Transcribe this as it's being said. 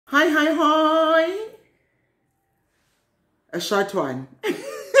Hi, hi, hi. A short one.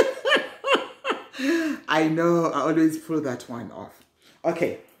 I know, I always pull that one off.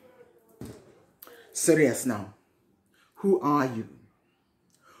 Okay. Serious now. Who are you?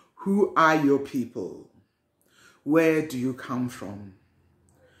 Who are your people? Where do you come from?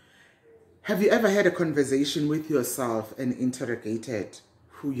 Have you ever had a conversation with yourself and interrogated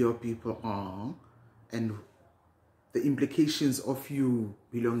who your people are and the implications of you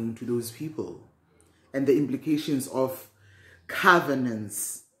belonging to those people and the implications of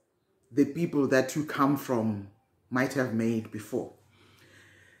covenants the people that you come from might have made before?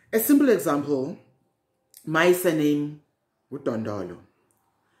 A simple example, my surname Udondolo,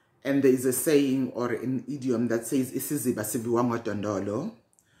 and there is a saying or an idiom that says isiziba siviwa ngodondolo,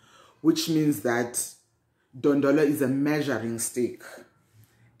 which means that Dondolo is a measuring stick.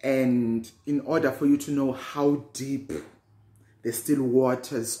 And in order for you to know how deep the still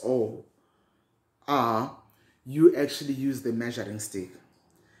waters are, you actually use the measuring stick.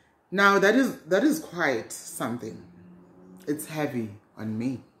 Now that is quite something. It's heavy on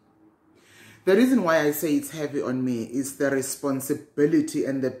me. The reason why I say it's heavy on me is the responsibility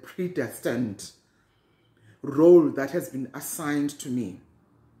and the predestined role that has been assigned to me.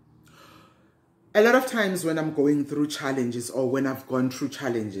 A lot of times when I'm going through challenges or when I've gone through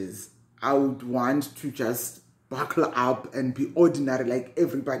challenges, I would want to just buckle up and be ordinary like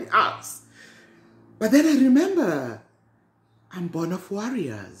everybody else. But then I remember, I'm born of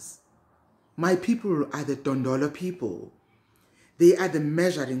warriors. My people are the Dondolo people. They are the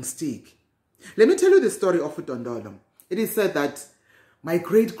measuring stick. Let me tell you the story of Udondolo. It is said that my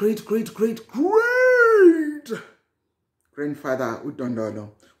great grandfather Udondolo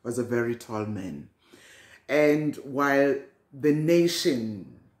was a very tall man. And while the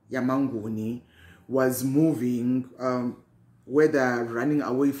nation, Yamanguni, was moving, whether running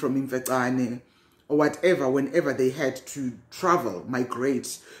away from Imfecane or whatever, whenever they had to travel,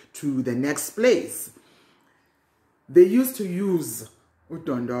 migrate to the next place, they used to use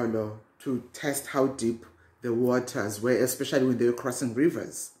Udondolo to test how deep the waters were, especially when they were crossing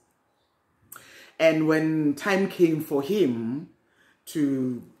rivers. And when time came for him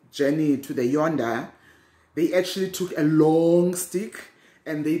to journey to the yonder, they actually took a long stick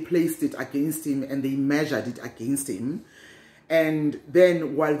and they placed it against him and they measured it against him. And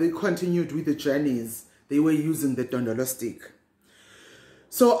then while they continued with the journeys, they were using the Dondolo stick.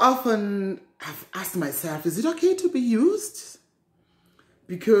 So often I've asked myself, is it okay to be used?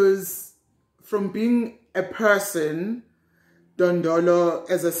 Because from being a person, Dondolo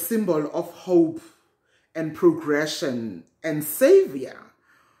as a symbol of hope and progression and savior,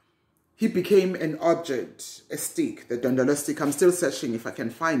 he became an object, a stick, the Dondolo stick. I'm still searching if I can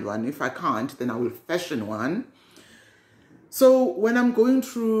find one. If I can't, then I will fashion one. So when I'm going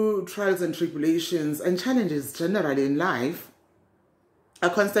through trials and tribulations and challenges generally in life, I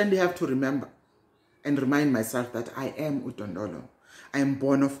constantly have to remember and remind myself that I am Udondolo. I am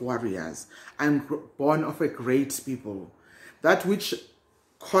born of warriors. I am born of a great people. That which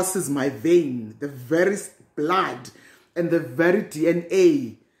causes my vein, the very blood and the very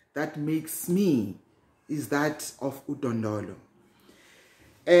DNA that makes me is that of Udondolo.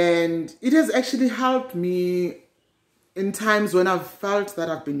 And it has actually helped me in times when I've felt that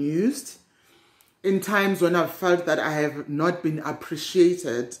I've been used, in times when I've felt that I have not been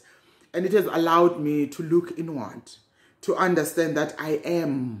appreciated, and it has allowed me to look inward, to understand that I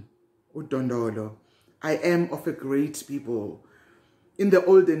am Udondolo. I am of a great people. In the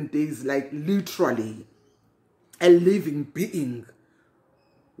olden days, like literally, a living being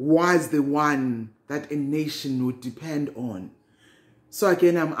was the one that a nation would depend on. So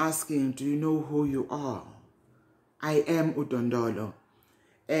again, I'm asking, do you know who you are? I am Udondolo.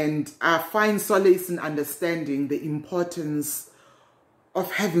 And I find solace in understanding the importance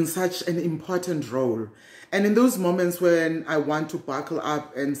of having such an important role. And in those moments when I want to buckle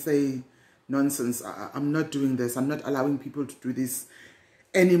up and say, nonsense, I'm not doing this, I'm not allowing people to do this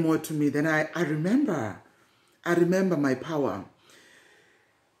anymore to me, then I remember my power.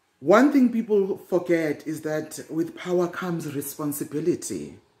 One thing people forget is that with power comes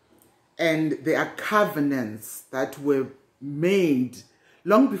responsibility. And there are covenants that were made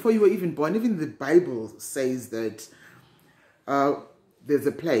long before you were even born. Even the Bible says that there's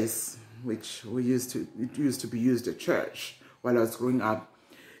a place which it used to be used at church while I was growing up.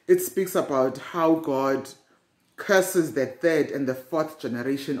 It speaks about how God curses the third and the fourth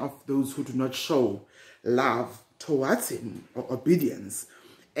generation of those who do not show love towards him or obedience,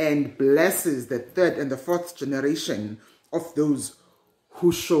 and blesses the third and the fourth generation of those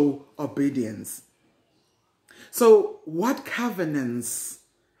who show obedience. So what covenants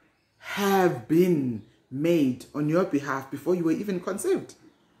have been made on your behalf before you were even conceived?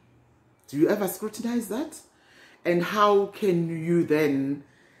 Do you ever scrutinize that? And how can you then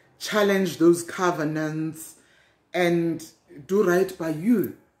challenge those covenants and do right by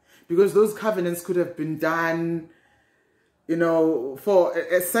you? Because those covenants could have been done, you know, for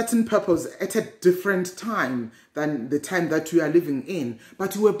a certain purpose at a different time than the time that you are living in.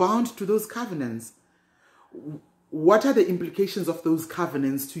 But you were bound to those covenants. What are the implications of those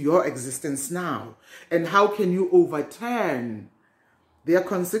covenants to your existence now? And how can you overturn their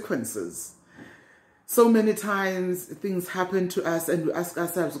consequences? So many times things happen to us and we ask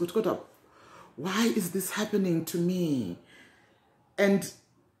ourselves, why is this happening to me? And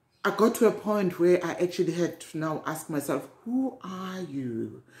I got to a point where I actually had to now ask myself, who are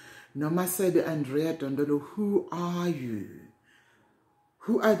you? Nomasebe Andrea Dondolo, who are you?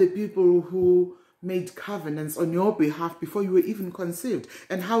 Who are the people who made covenants on your behalf before you were even conceived?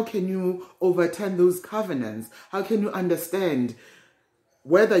 And how can you overturn those covenants? How can you understand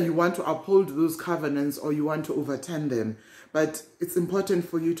whether you want to uphold those covenants or you want to overturn them? But it's important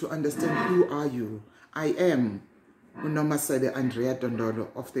for you to understand, who are you? I am Unomasebe Andrea Dondolo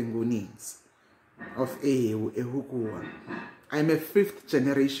of the Ngunis, of Ehehu, Ehukua. I'm a 5th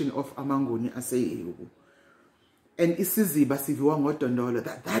generation of Amanguni Asehehu. And isiziba siviwa ngodondolo,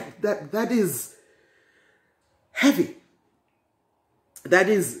 that is heavy. That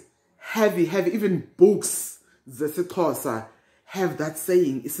is heavy. Even books zesiXhosa have that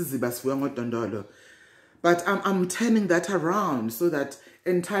saying, isiziba siviwa ngodondolo. But I'm turning that around so that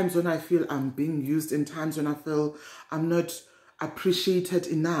in times when I feel I'm being used, in times when I feel I'm not appreciated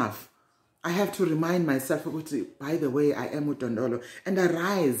enough, I have to remind myself, by the way, I am Udondolo, and I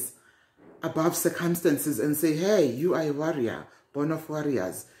rise above circumstances and say, hey, you are a warrior, born of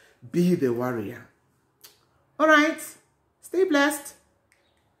warriors. Be the warrior. All right. Stay blessed.